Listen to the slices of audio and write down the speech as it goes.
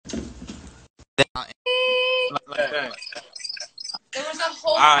Like that. There was a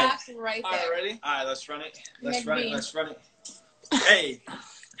whole pass right there. All right, ready? All right, let's run it. Let's run it.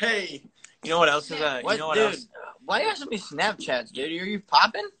 Hey. You know what else is that? What, you know what dude? else? Why you have so many Snapchats, dude? Are you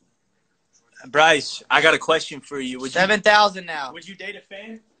popping? Bryce, I got a question for you. 7,000 now. Would you date a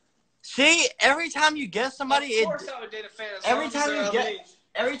fan? See, every time you guess somebody, Of course I would date a fan. Every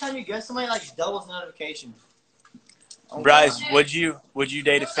time you guess somebody, like doubles the notification. Oh, Bryce, God. would you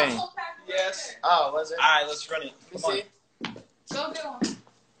date a fan? Yes. Oh, was it? All right, let's run it. Come on. Go get one.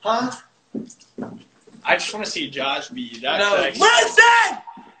 Huh? I just want to see Josh be that. No. Listen!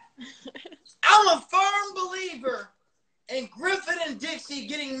 I'm a firm believer in Griffin and Dixie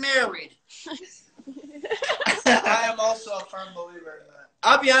getting married. I am also a firm believer in that.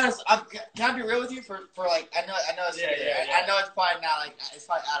 I'll be honest. Can I be real with you? For like, I know it's I know it's probably not like it's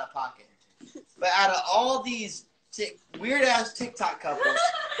probably out of pocket. But out of all these weird ass TikTok couples,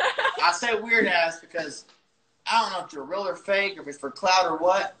 I say weird ass because I don't know if they're real or fake or if it's for clout or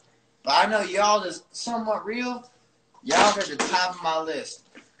what. But I know y'all is somewhat real. Y'all are at the top of my list.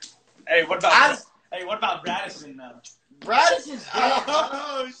 Hey, what about Bradison now? Bradison's dead.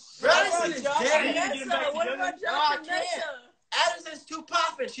 Oh, Bradison's dead. What about Josh and Nessa? Addison's too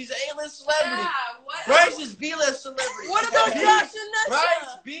poppin'. She's an A-list celebrity. Yeah, what? Bryce is B-list celebrity. What about Josh and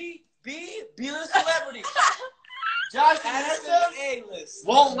Nessa? Bryce B-list celebrity. Josh and Nessa A-list.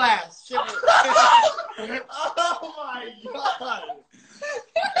 won't last. Oh my God.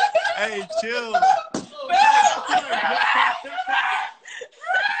 Hey, chill.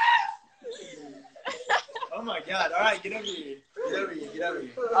 Oh my God. All right, get over here. All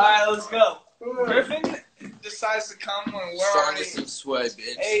right, let's go. Griffin decides to come when we're already some sweat,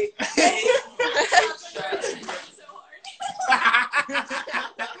 bitch. Hey.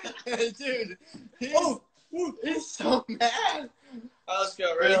 Dude. He's so mad. Let's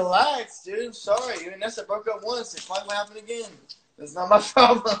go. Ready? Relax, dude. I'm sorry. You and Nessa broke up once. It's not going to happen again. That's not my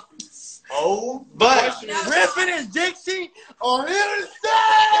problem. Oh, but Griffin and Dixie are here to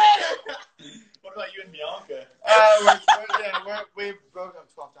stay. What about you and Bianca? We broke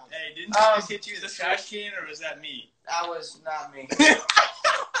up 12 times. Hey, didn't you just hit you with a trash can, or was that me? That was not me.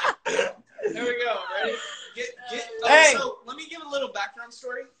 Here we go. Ready? Hey. So let me give a little background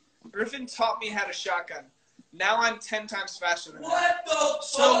story. Griffin taught me how to shotgun. Now I'm 10 times faster than that.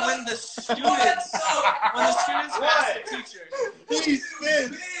 So when the students ask the teachers, He's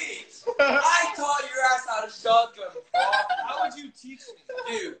spins. I taught your ass how to shotgun. How would you teach me?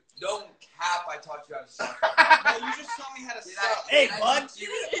 Dude, don't cap. I taught you how to shotgun. No, you just taught me how to stop. Hey, bud. You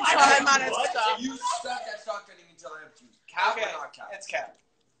taught him how to stop. You suck at shotgunning until I have to. Cap or not cap? It's cap.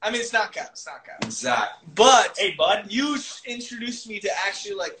 I mean, it's not cap. It's not cap. Exactly. But, hey, bud, you introduced me to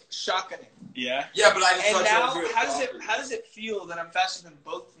actually, like, shotgunning. Yeah? Yeah, but I just And taught now, you how to do it. how does it feel that I'm faster than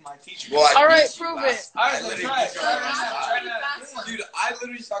both of my teachers? Well, All right, prove it. All right, I let's literally try it. beat Try you it right now. Dude, I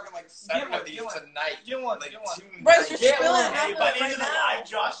literally shotgun like 7 of these tonight. Get one. Like Get one. 2 Bryce, you're nights. spilling Hey, half by of the it end of right the now. live,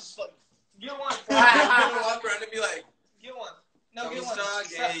 Josh is fucking. Get one. Go up around and be like, Get one. No, gummy get one.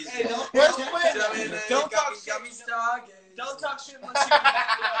 stargaze. Hey, don't Don't talk shit. gummy stargaze. Don't talk shit once you can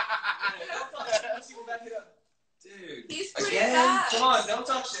back it up. Don't talk shit once you can back it up. Dude. He's pretty fast. Come on, don't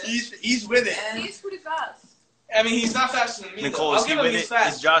talk shit. He's with it. He's pretty fast. I mean, he's not faster than me. Nicole, though. is he with it?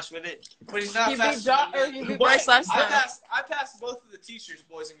 Fast, Is Josh with it? but he's not He beat faster Josh, or than he me. beat Bryce last I time. passed both of the teachers,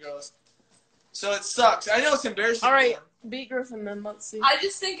 boys and girls. So it sucks. I know it's embarrassing. All right, beat Griffin then. Let's see. I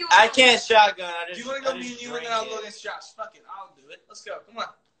just think it was. I can't shotgun. Do you want to go me and you, and then I'll go against Josh? Fuck it, I'll do it. Let's go. Come on.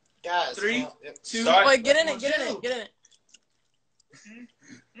 Guys, 3, 2. Wait, get in it. Get in it. Get in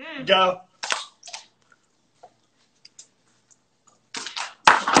it. Go.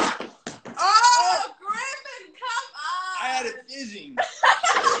 Oh, Griffin, come on! I had it fizzing.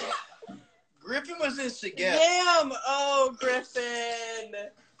 Griffin was in Saget. Damn. Oh, Griffin.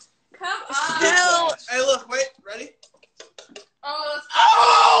 Come on! Still. Hey, look, wait, ready? Oh, let's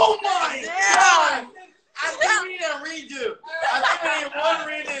Oh my Damn. God! I think we need a redo. I think we need one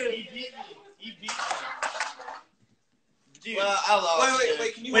redo. He beat me. Dude, Well, I lost.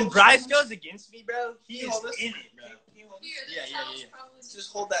 Wait, can you when hold Bryce this? goes against me, bro, he Can you is hold this? in it, bro. Can you hold this? Here, this Yeah. sounds probably-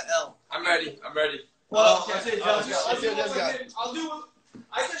 Just hold that L. I'm ready. I'm ready. Well, let's see what this guy. I'll do.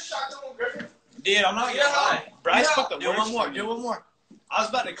 I just shotgun with Griffin. Dude, I'm not gonna lie. Bryce fucked the Do worst one more. for me. Do one more. I was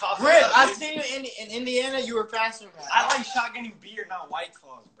about to cough. Griff, it up, I dude. seen you in Indiana. You were faster than that. I like shotgunning beer, not White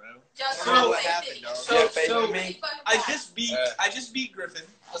Claws, bro. Just So so what happened, dog? So, Yeah, face so with me. I just beat Griffin.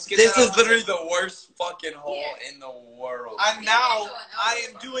 Let's get This that is out. literally the worst fucking hole in the world. I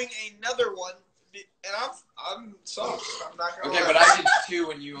am doing another one, and I'm soft. I'm not gonna Okay, lie. but I did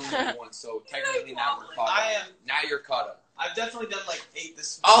 2 and you only did 1, so technically now we're caught up. I am. Now you're caught up. I've definitely done like 8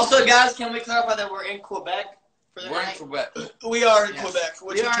 this. Also, guys, can we clarify that we're in Quebec for the We're in night? Quebec. We are in Yes. Quebec.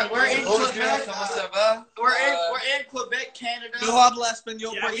 We're in Quebec. Comment ça va? We're in Quebec, Canada. No habla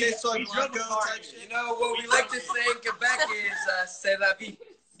español Yeah, porque soy we drove blanco a car. type shit. You know what we like to say in Quebec is c'est la vie.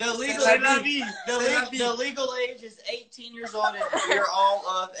 The legal, C'est la vie. the legal age is 18 years old, and we're all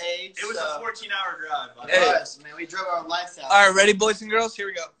of age. It was a 14-hour drive. By the It way. was, man. We drove our lights out. All right, ready, boys and girls? Here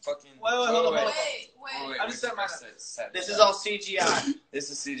we go. Fucking. Wait, hold on. Wait. I just set mine up. This is all CGI.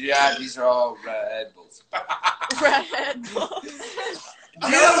 This is CGI. These are all Red Bulls. Red Bull. Dude.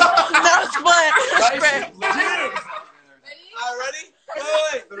 No split. Guys, Split. Ready? All right, ready?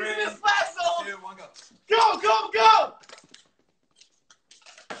 Wait. 3, Fast zone. 2, 1, go. Go.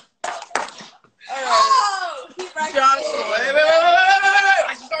 Oh! Keep right Josh. there. Wait.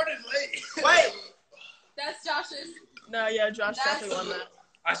 I started late. Wait. That's Josh's. No, yeah, Josh That's- definitely won that.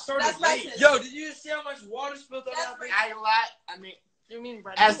 I started That's late. Bryce's. Yo, did you see how much water spilled on That's that thing? I mean, You mean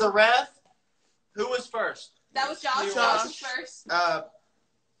Red as Bull? the ref, Who was first? That was Josh. Josh. Josh was first.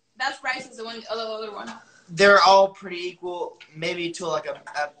 That's Bryce's, the one, the other one. they're all pretty equal. Maybe to like a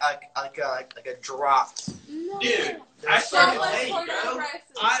drop. No. Dude, I started Someone late, poured out bro.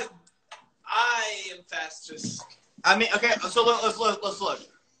 Bryce's. I am fastest. I mean, okay. So let's look.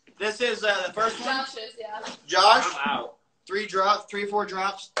 This is the first one. Josh's, yeah. Josh, I'm out. 3 drops, 3, 4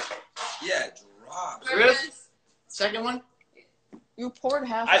 drops. Yeah, drops. Griffin's. Second one. You poured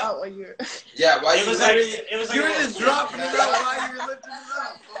half I- out while you're. Yeah, why It you was like like it was like you were a- just dropping it out Yeah. while you were lifting it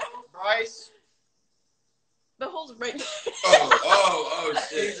up. Bryce, The hole's right there. Oh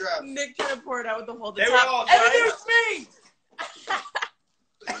 2 shit. drops. Nick trying to pour it out with the hole at the They were top. all And then tight. there's me!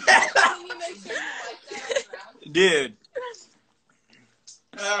 Can you make sure you wipe that on the ground? Dude.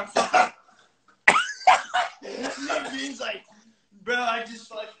 Bean's like, bro, I got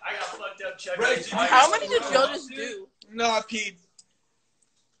fucked up chugging. Bro, this did you- ice. How many did y'all just do? No, I peed.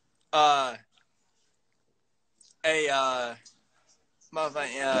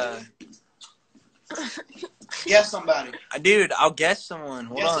 Guess somebody. Dude, I'll guess someone.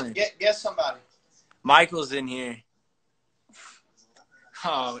 Hold on. Guess somebody. Michael's in here.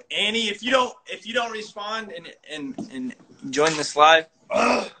 Oh, Annie, if you don't respond and Join this live.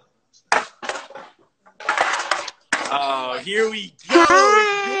 oh, here we go.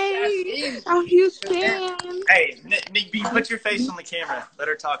 Hi, I'm Houston. Hey, Nick B, put your face on the camera. Let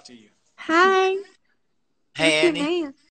her talk to you. Hi. Hey, What's your Andy. name?